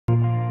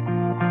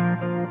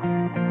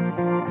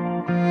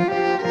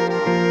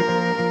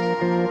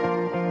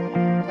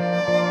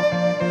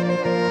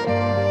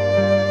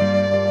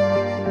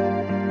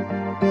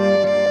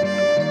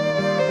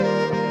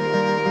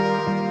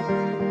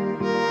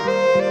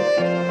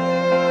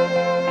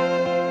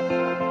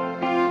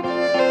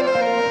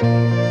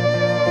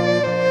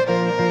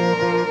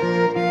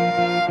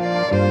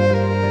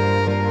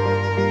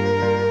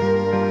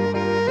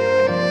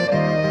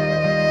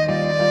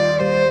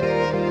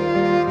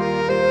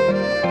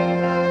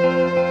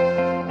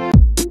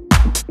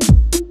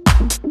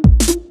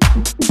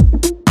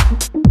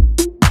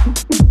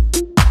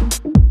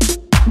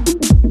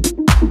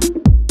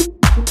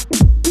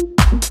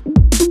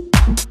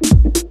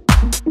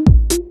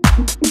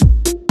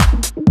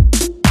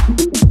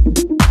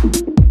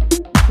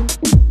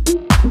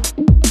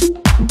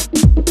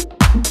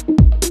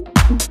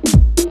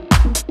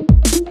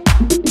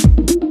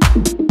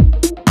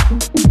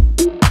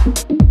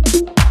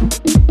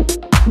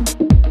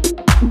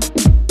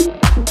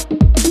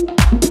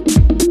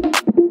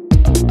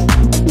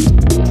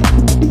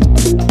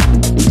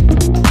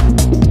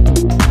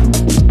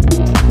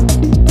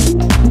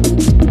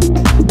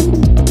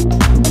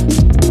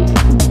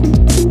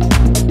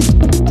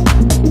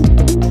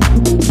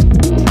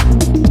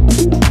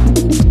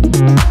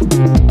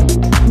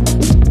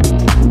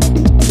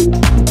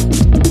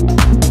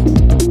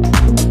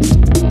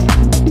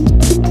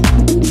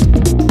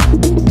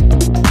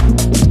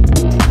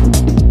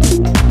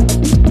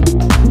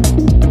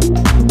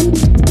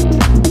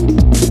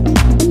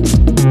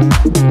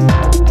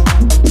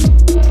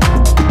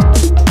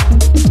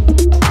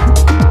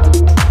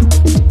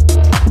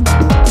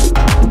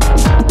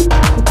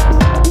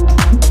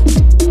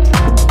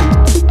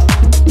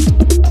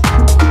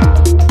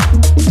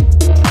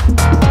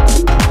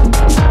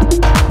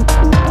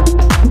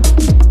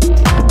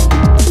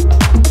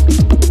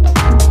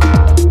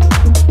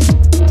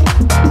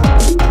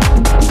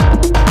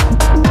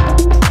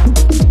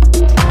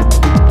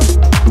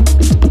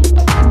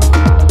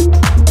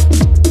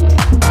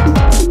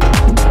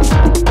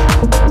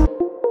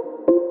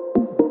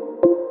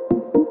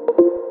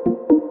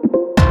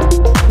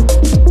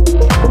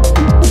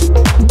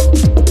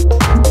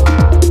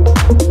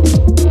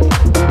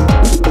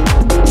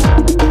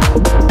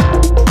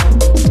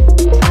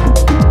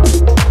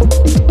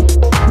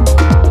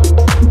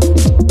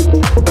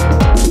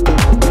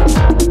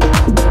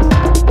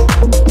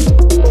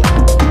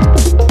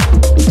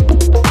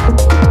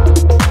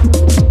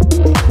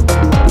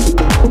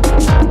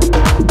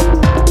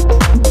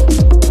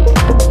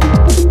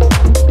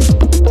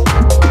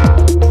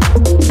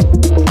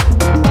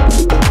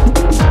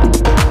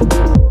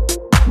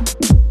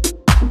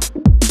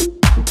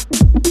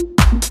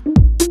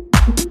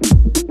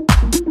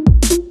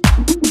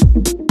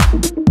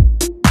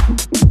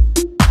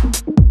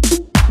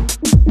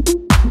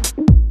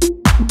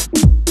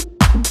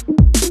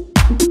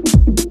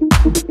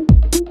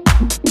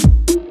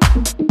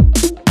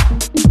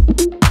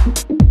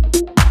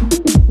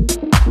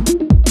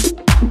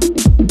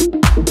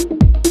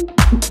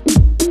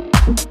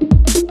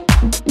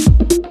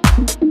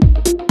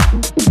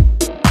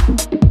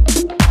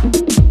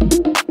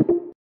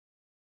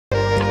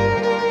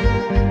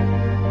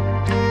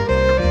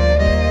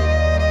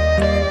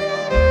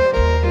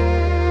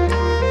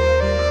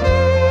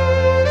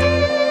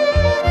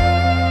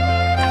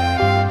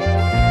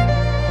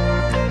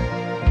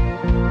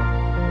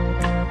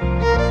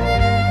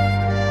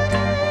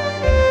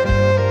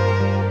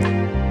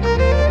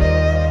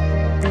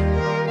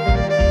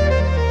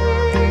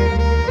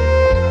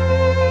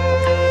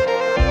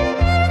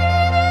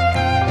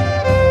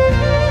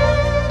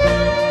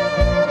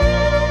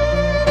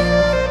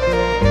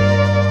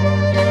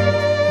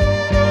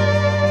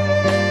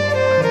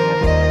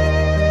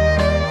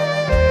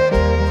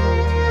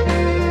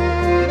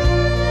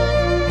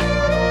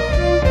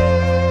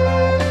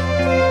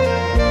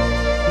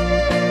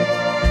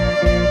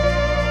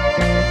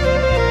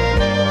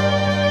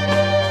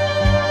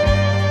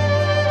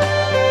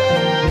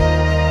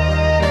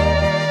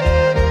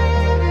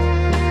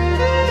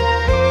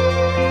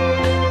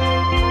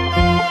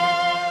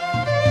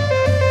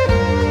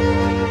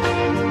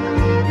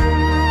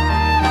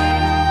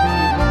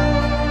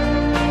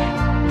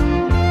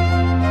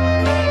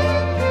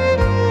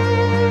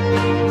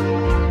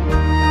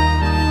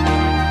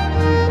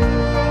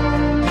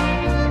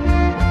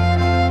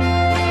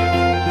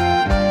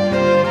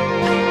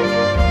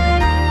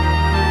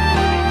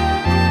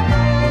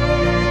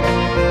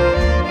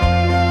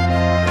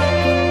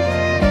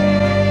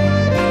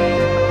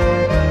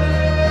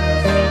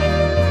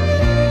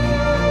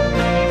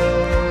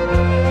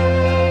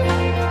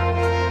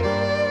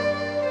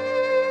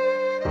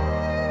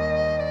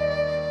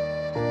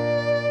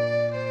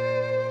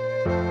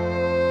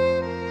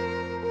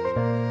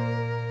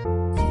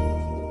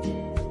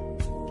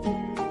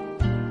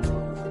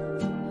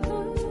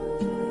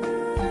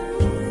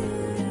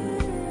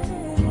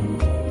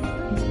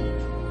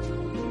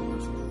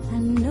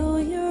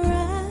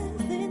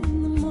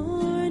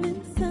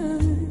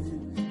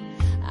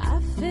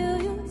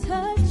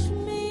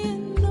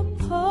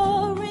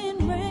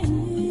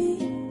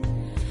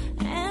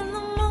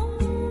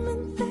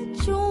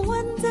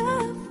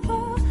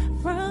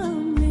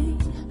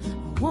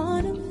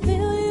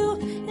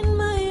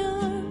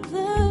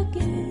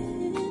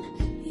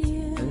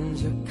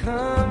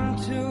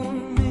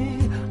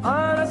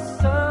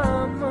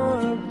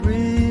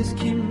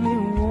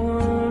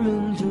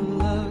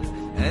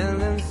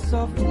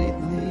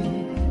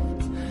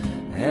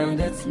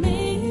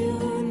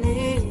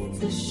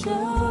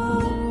show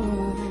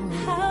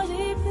how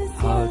deep is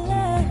your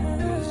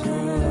love.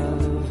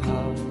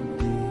 How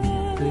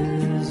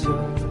deep is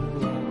your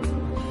love?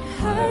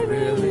 I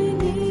really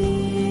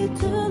need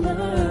to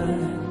learn,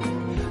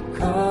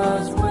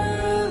 'cause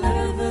we're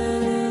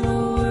living in a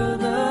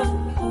world of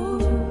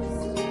fools,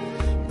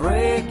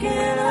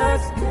 breaking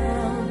us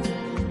down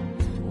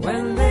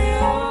when they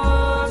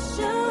all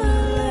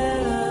should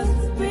let us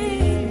be.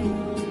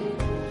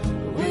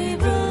 We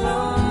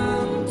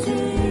belong to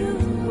you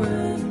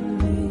and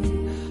me.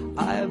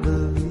 I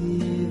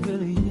believe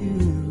in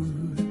you.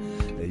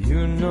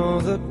 You know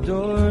the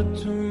door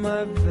to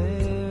my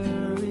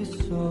very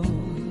soul.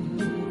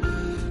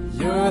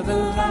 You're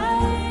the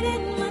light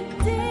in my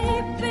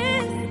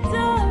deepest,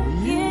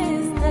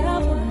 darkest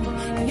hour.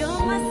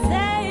 You're my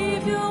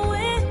savior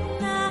when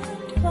I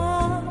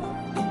fall.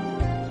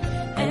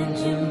 And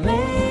you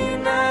may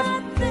not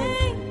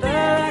think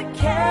that I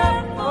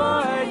care for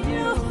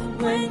you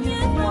when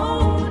you know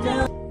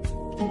down.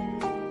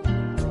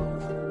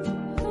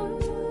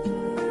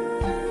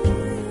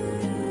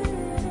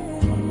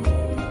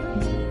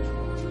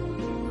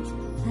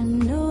 I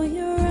know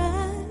your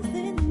eyes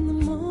in the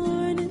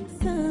morning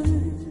sun.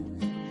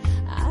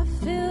 I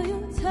feel you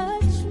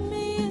touch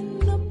me in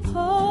the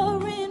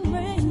pouring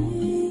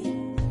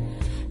rain.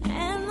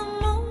 And the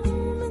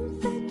moment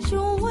that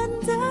you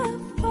wander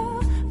far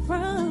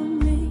from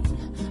me,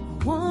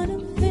 I wanna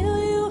feel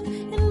you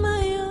in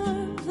my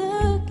arms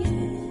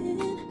again.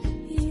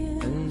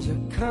 Yeah. And you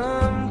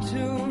come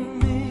to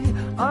me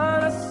on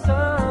a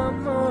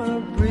summer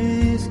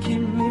breeze,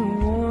 keep me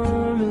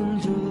warm in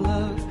your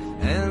love,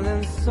 and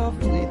then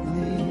softly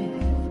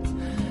leave.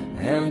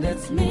 And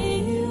it's me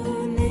you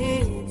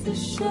need to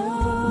show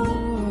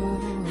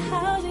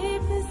how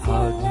deep is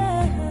your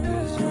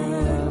love.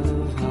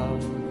 How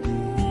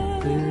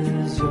deep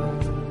is your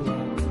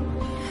love?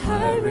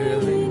 I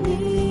really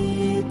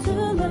need to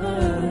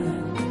learn,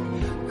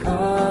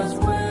 'cause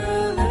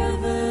we're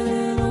living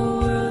in a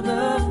world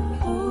of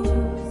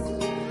fools,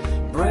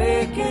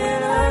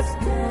 breaking us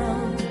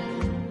down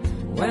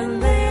when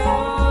they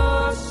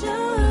all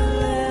should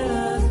let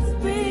us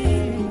be.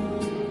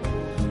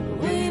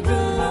 We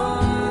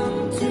belong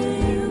to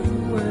you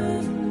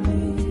and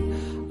me.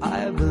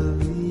 I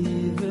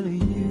believe in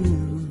you.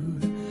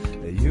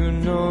 You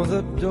know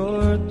the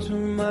door to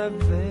my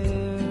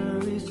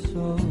very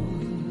soul.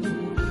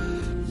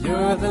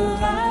 You're the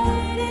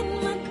light in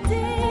my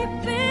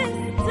deepest,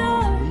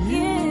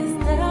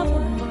 darkest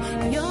hour.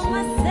 You're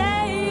my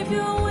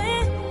savior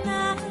when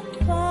I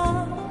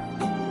fall.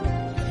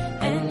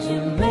 And you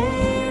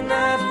may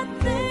not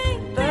think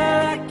that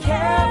I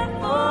care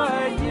for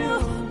you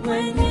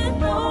when you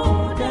know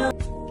down.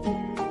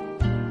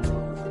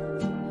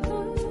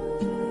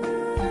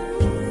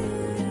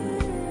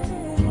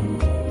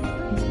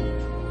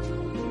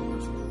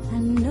 I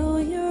know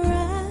your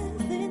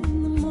eyes in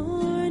the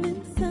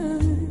morning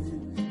sun.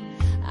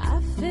 I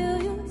feel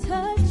you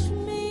touch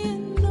me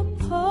in the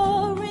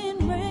pouring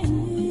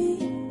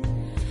rain.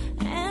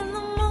 And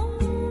the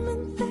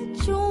moment that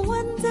you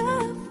wander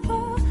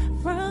far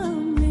from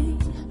me,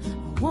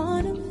 I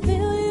wanna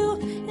feel you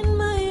in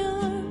my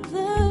arms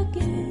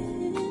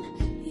again.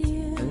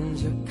 Yeah. And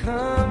you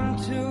come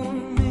to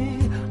me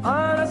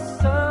on a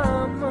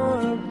summer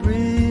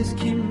breeze,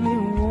 keep me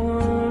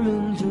warm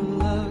in your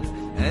love,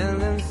 and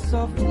then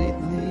softly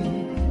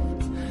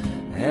leave.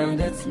 And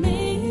it's me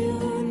you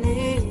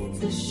need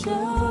to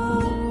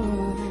show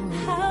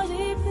how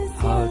deep is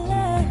your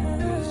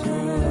love.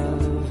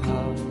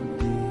 How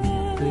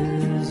deep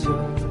is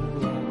your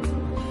love?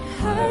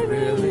 I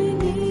really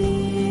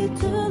need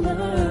to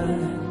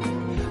learn,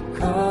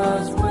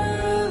 'cause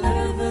we're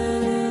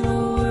living in a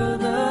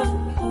world of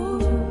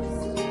fools,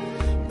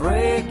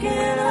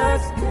 breaking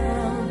us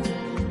down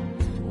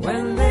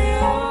when they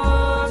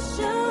all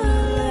should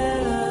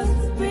let us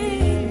be.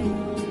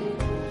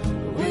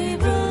 We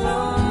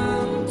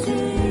belong to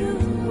you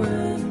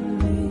and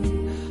me.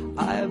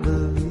 I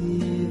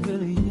believe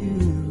in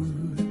you.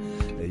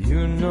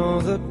 You know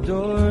the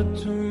door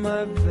to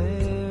my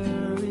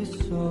very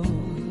soul.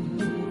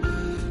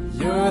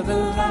 You're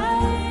the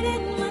light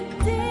in my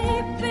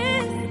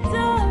deepest,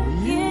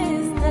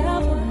 darkest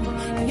hour.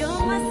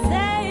 You're my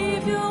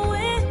savior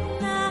when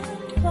I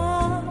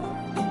fall.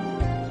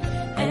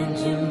 And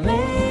you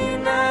may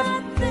not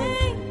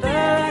think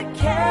that I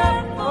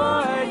care for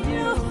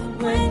you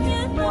when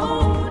you know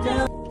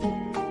down.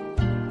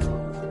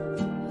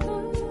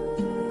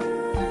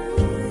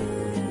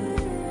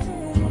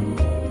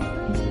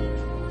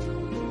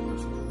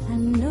 I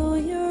know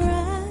your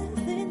eyes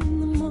in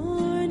the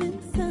morning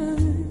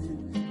sun.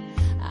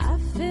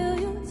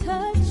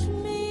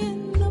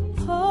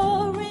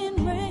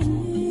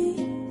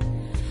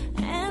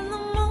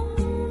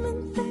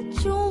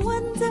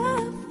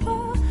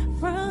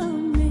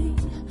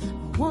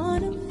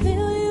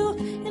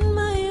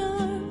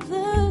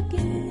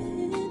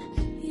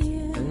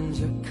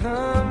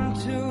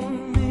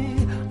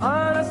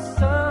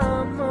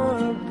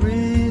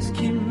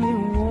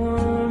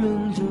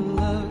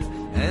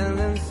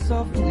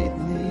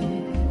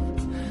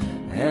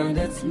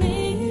 me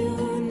you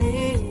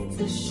need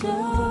to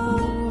show.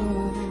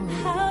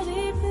 How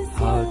deep is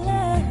your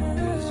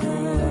love?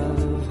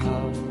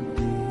 How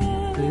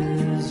deep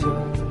is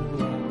your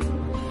love?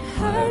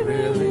 I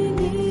really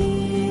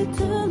need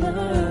to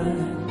learn,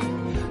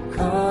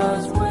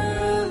 'cause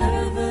we're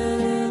living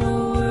in a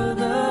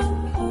world of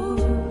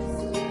fools,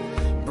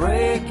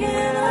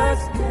 breaking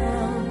us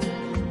down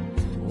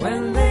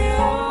when they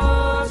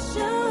all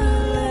should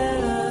let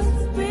us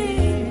be.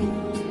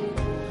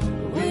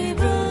 We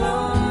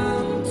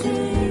belong to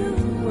you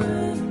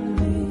and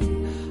me.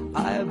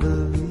 I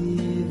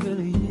believe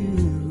in you.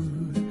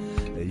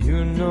 You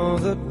know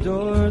the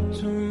door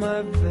to my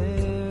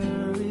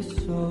very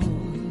soul.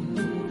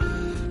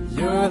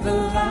 You're the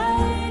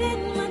light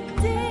in